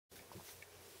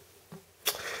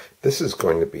This is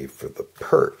going to be for the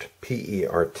PERT,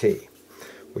 P-E-R-T.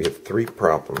 We have 3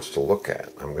 problems to look at.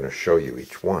 I'm going to show you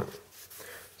each one.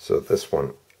 So this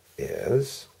one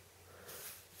is,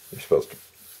 you're supposed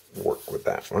to work with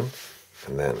that one.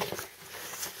 And then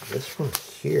this one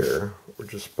here, we're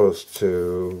just supposed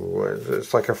to,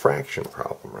 it's like a fraction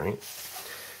problem, right?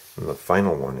 And the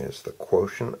final one is the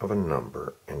quotient of a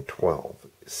number in 12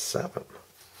 is 7.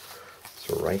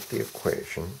 So write the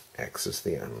equation, x is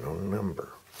the unknown number.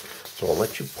 So I'll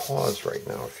let you pause right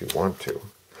now if you want to.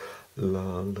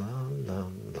 La la la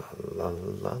la la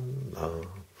la la.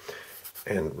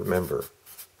 And remember,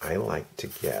 I like to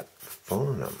get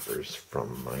phone numbers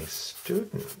from my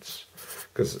students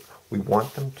because we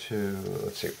want them to,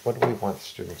 let's see, what do we want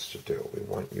students to do? We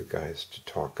want you guys to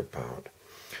talk about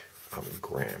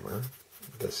grammar.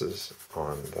 This is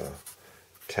on the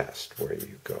test where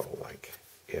you go like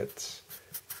it's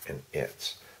and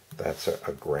it's. That's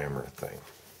a grammar thing,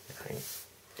 right?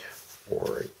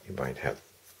 Or you might have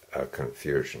a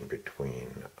confusion between,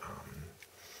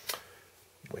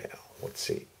 well, let's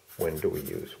see, when do we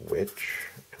use which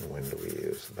and when do we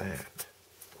use that?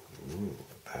 Ooh,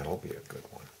 that'll be a good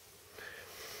one.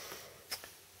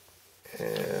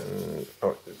 And,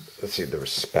 oh, let's see,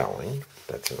 there's spelling.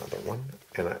 That's another one.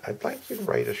 And I'd like you to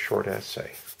write a short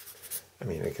essay. I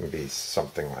mean, it can be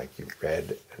something like you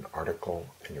read an article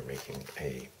and you're making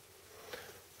a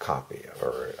copy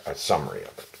or a summary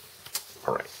of it.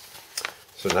 All right.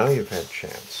 So now you've had a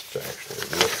chance to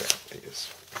actually look at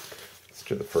these. Let's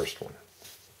do the first one.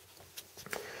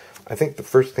 I think the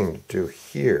first thing to do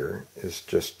here is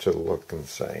just to look and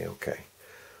say, okay,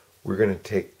 we're going to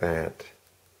take that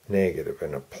negative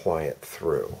and apply it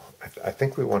through. I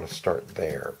think we want to start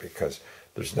there because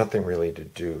there's nothing really to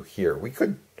do here. We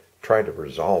could try to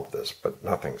resolve this, but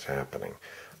nothing's happening.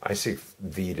 I see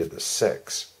v to the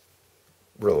 6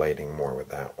 relating more with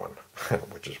that one,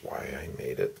 which is why I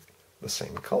made it the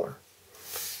same color.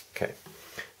 Okay,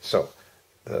 so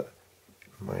the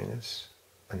minus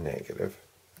a negative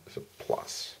is a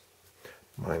plus.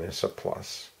 Minus a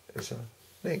plus is a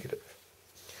negative.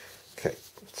 Okay,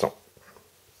 so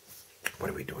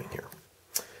what are we doing here?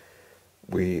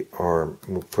 We are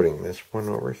putting this one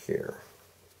over here.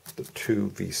 The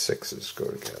 2 v6's go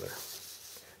together.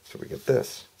 So we get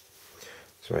this.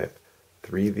 So I have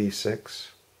 3 v6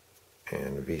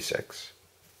 and v6.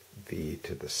 V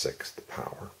to the 6th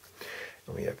power.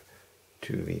 And we have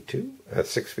 2v2,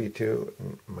 6v2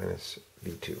 minus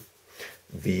v2.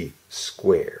 V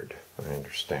squared. I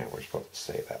understand we're supposed to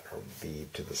say that, or v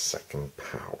to the 2nd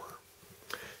power.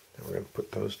 Now we're going to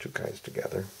put those two guys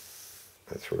together.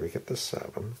 That's where we get the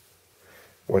 7.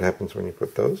 What happens when you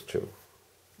put those two?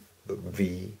 The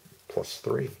v plus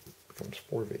 3 becomes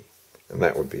 4v. And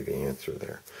that would be the answer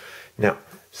there. Now,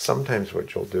 sometimes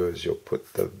what you'll do is you'll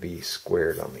put the v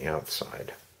squared on the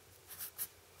outside.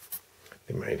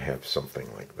 You might have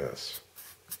something like this.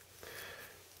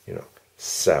 You know,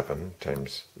 7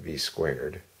 times v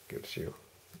squared gives you,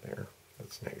 there,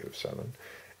 that's negative 7.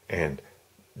 And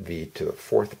v to the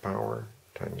 4th power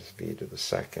times v to the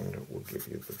 2nd will give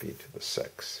you the v to the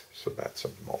 6th. So that's a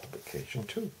multiplication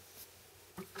too.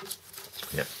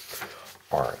 Now,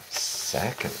 our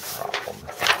second problem,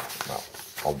 well,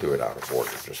 I'll do it out of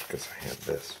order just because I have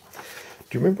this.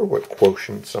 Do you remember what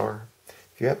quotients are?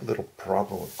 If you have a little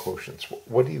problem with quotients,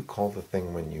 what do you call the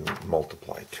thing when you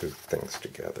multiply two things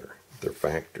together? They're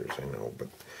factors, I know, but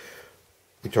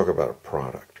we talk about a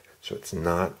product. So it's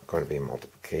not going to be a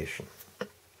multiplication.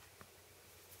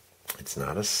 It's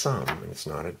not a sum, and it's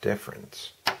not a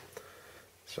difference.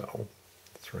 So,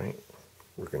 that's right.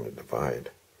 We're going to divide.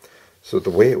 So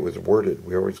the way it was worded,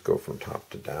 we always go from top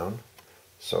to down.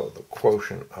 So the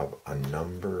quotient of a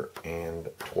number and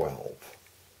 12.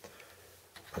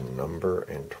 A number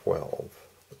and 12.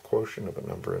 The quotient of a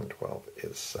number and 12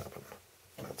 is 7.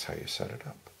 That's how you set it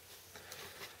up.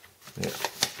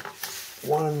 Now,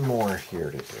 one more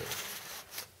here to do.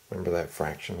 Remember that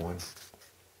fraction one?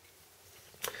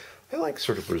 I like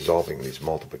sort of resolving these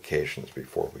multiplications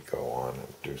before we go on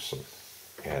and do some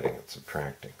adding and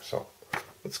subtracting. So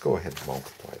let's go ahead and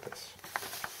multiply this.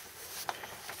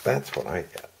 That's what I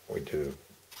get. We do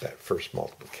that first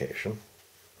multiplication.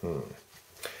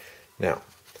 Now,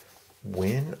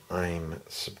 when I'm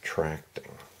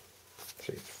subtracting,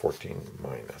 see, 14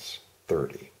 minus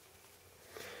 30,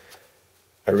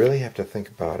 I really have to think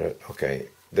about it. Okay,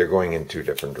 they're going in two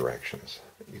different directions.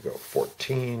 You go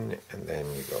 14, and then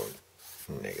you go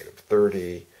negative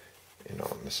 30, and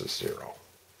this is 0.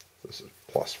 This is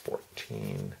plus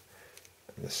 14.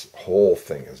 This whole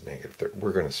thing is negative 30.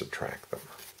 We're going to subtract them.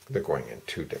 They're going in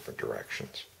two different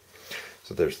directions.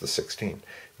 So there's the 16.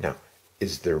 Now,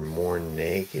 is there more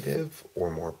negative or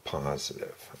more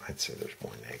positive? I'd say there's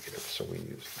more negative, so we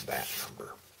use that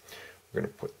number. We're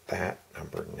going to put that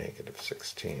number, negative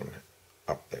 16,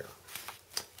 up there.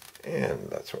 And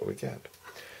that's what we get.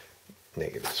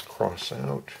 Negatives cross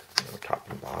out, top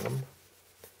and bottom,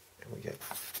 and we get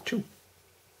 2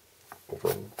 over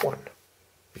 1.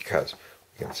 Because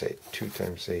we can say 2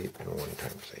 times 8 and 1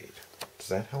 times 8. Does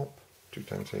that help? 2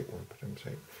 times 8, 1 times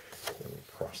 8. Then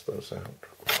we cross those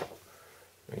out.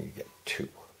 And you get 2.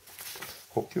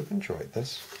 Hope you've enjoyed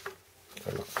this.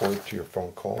 I look forward to your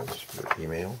phone calls, your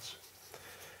emails.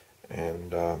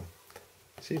 And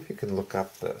see if you can look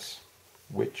up this,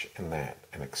 which and that,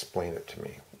 and explain it to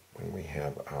me when we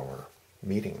have our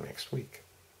meeting next week.